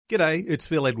G'day, it's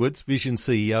Phil Edwards, Vision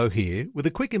CEO here, with a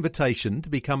quick invitation to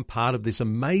become part of this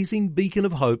amazing beacon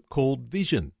of hope called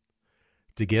Vision.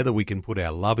 Together we can put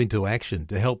our love into action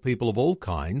to help people of all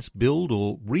kinds build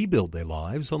or rebuild their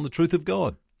lives on the truth of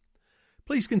God.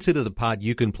 Please consider the part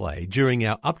you can play during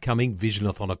our upcoming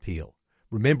Visionathon appeal,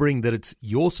 remembering that it's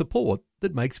your support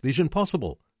that makes Vision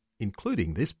possible,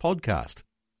 including this podcast.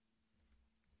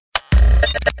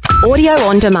 Audio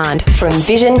on demand from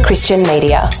Vision Christian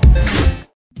Media.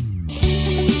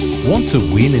 Want to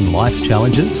win in life's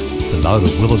challenges? To know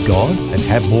the will of God and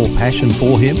have more passion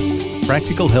for Him?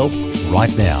 Practical help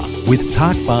right now with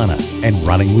Tak Bhana and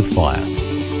Running with Fire.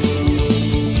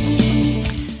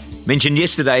 Mentioned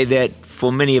yesterday that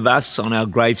for many of us on our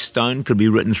gravestone could be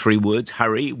written three words: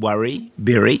 hurry, worry,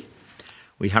 bury.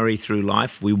 We hurry through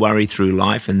life, we worry through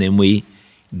life, and then we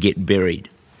get buried.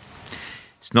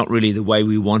 It's not really the way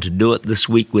we want to do it. This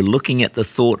week we're looking at the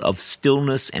thought of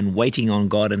stillness and waiting on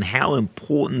God and how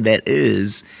important that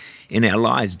is in our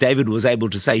lives. David was able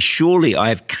to say, "Surely I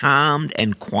have calmed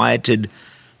and quieted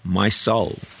my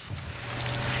soul."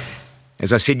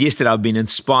 As I said yesterday, I've been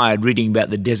inspired reading about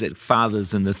the Desert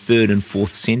Fathers in the 3rd and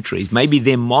 4th centuries. Maybe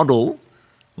their model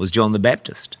was John the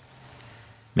Baptist.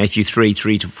 Matthew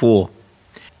 3:3-4.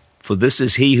 "For this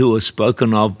is he who was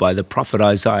spoken of by the prophet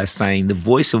Isaiah, saying, the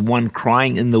voice of one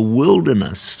crying in the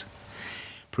wilderness,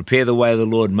 prepare the way of the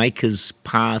Lord, make his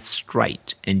path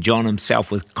straight. And John himself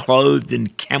was clothed in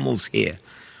camel's hair,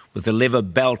 with a leather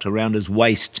belt around his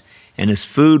waist, and his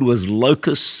food was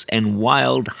locusts and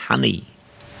wild honey."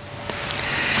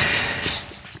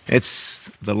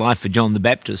 It's the life of John the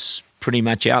Baptist, pretty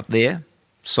much out there,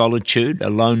 solitude,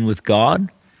 alone with God,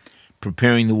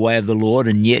 preparing the way of the Lord,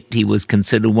 and yet he was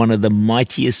considered one of the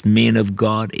mightiest men of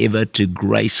God ever to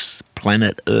grace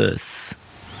planet Earth.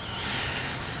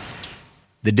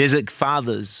 The Desert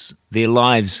Fathers, their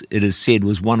lives, it is said,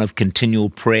 was one of continual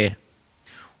prayer,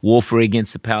 warfare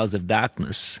against the powers of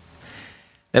darkness.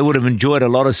 They would have enjoyed a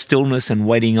lot of stillness and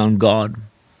waiting on God.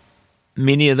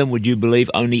 Many of them, would you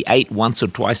believe, only ate once or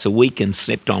twice a week and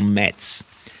slept on mats.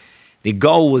 Their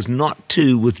goal was not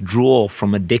to withdraw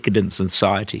from a decadent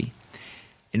society.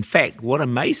 In fact, what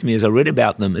amazed me as I read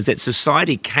about them is that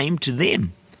society came to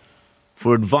them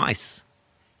for advice.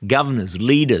 Governors,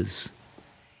 leaders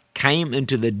came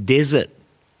into the desert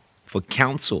for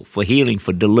counsel, for healing,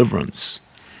 for deliverance.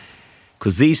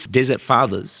 Because these Desert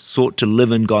Fathers sought to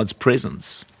live in God's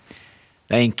presence.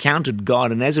 They encountered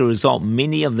God, and as a result,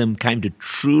 many of them came to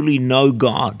truly know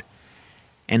God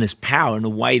and His power in a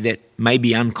way that may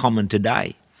be uncommon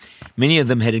today. Many of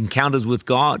them had encounters with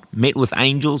God, met with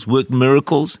angels, worked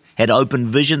miracles, had open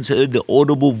visions, heard the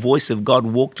audible voice of God,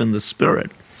 walked in the Spirit.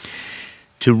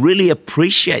 To really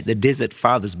appreciate the Desert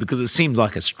Fathers, because it seems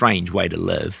like a strange way to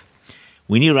live,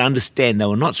 we need to understand they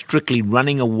were not strictly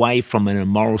running away from an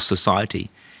immoral society,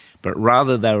 but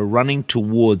rather they were running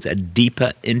towards a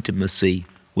deeper intimacy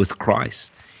with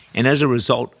Christ. And as a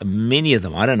result, many of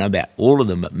them, I don't know about all of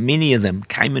them, but many of them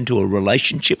came into a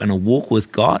relationship and a walk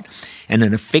with God and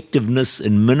an effectiveness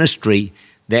in ministry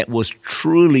that was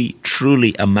truly,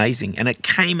 truly amazing. And it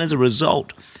came as a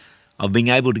result of being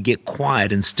able to get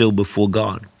quiet and still before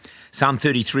God. Psalm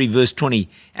 33 verse 20,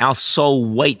 our soul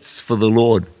waits for the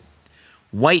Lord.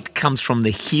 Wait comes from the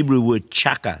Hebrew word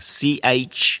chaka,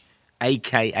 C-H-A-K-A-H.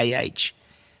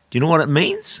 Do you know what it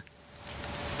means?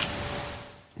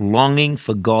 Longing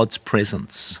for God's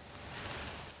presence.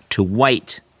 To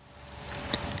wait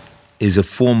is a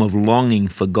form of longing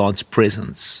for God's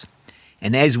presence.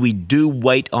 And as we do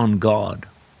wait on God,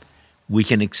 we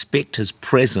can expect His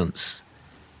presence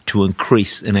to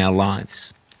increase in our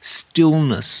lives.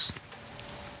 Stillness,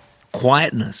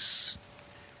 quietness,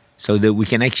 so that we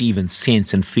can actually even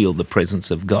sense and feel the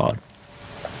presence of God.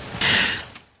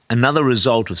 Another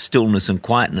result of stillness and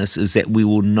quietness is that we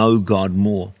will know God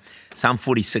more. Psalm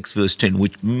 46 verse 10,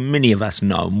 which many of us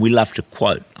know, and we love to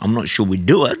quote. I'm not sure we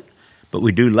do it, but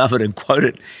we do love it and quote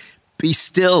it. Be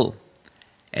still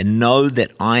and know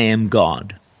that I am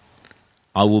God.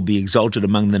 I will be exalted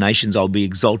among the nations. I'll be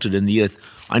exalted in the earth.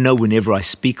 I know whenever I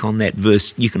speak on that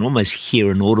verse, you can almost hear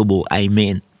an audible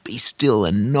amen. Be still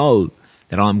and know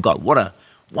that I am God. What a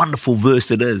wonderful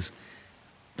verse it is.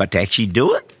 But to actually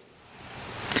do it?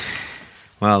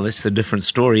 Well, that's a different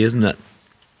story, isn't it?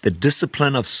 The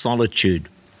discipline of solitude,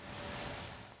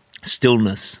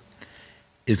 stillness,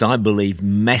 is, I believe,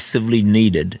 massively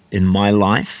needed in my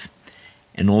life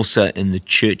and also in the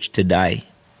church today.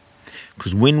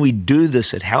 Because when we do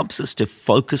this, it helps us to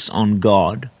focus on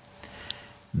God,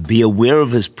 be aware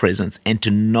of His presence, and to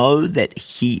know that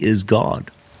He is God.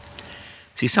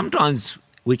 See, sometimes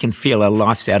we can feel our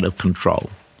life's out of control.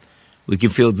 We can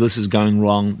feel this is going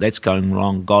wrong, that's going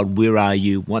wrong. God, where are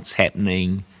you? What's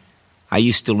happening? Are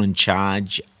you still in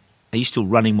charge? Are you still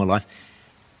running my life?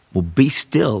 Well, be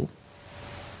still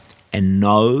and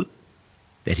know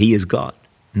that He is God.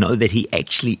 Know that He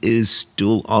actually is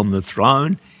still on the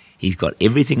throne. He's got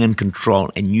everything in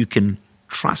control, and you can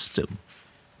trust Him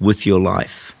with your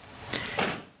life.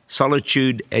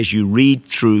 Solitude, as you read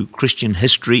through Christian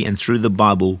history and through the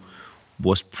Bible,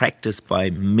 was practiced by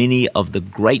many of the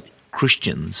great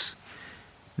Christians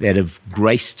that have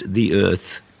graced the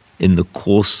earth in the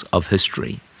course of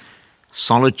history.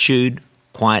 Solitude,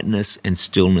 quietness, and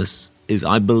stillness is,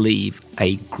 I believe,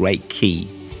 a great key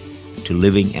to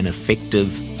living an effective,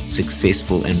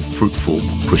 successful, and fruitful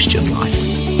Christian life.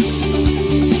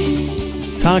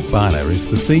 Tak Bhana is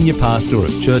the Senior Pastor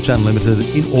of Church Unlimited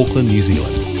in Auckland, New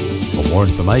Zealand. For more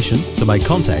information, to make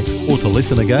contact, or to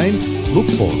listen again, look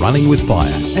for Running with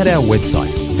Fire at our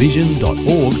website, vision.org.au.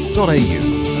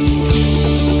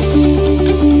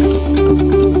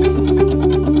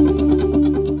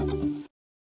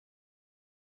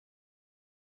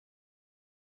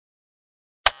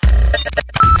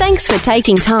 Thanks for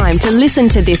taking time to listen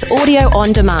to this audio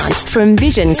on demand from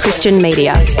Vision Christian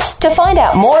Media. To find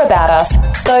out more about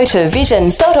us, go to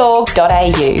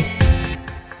vision.org.au.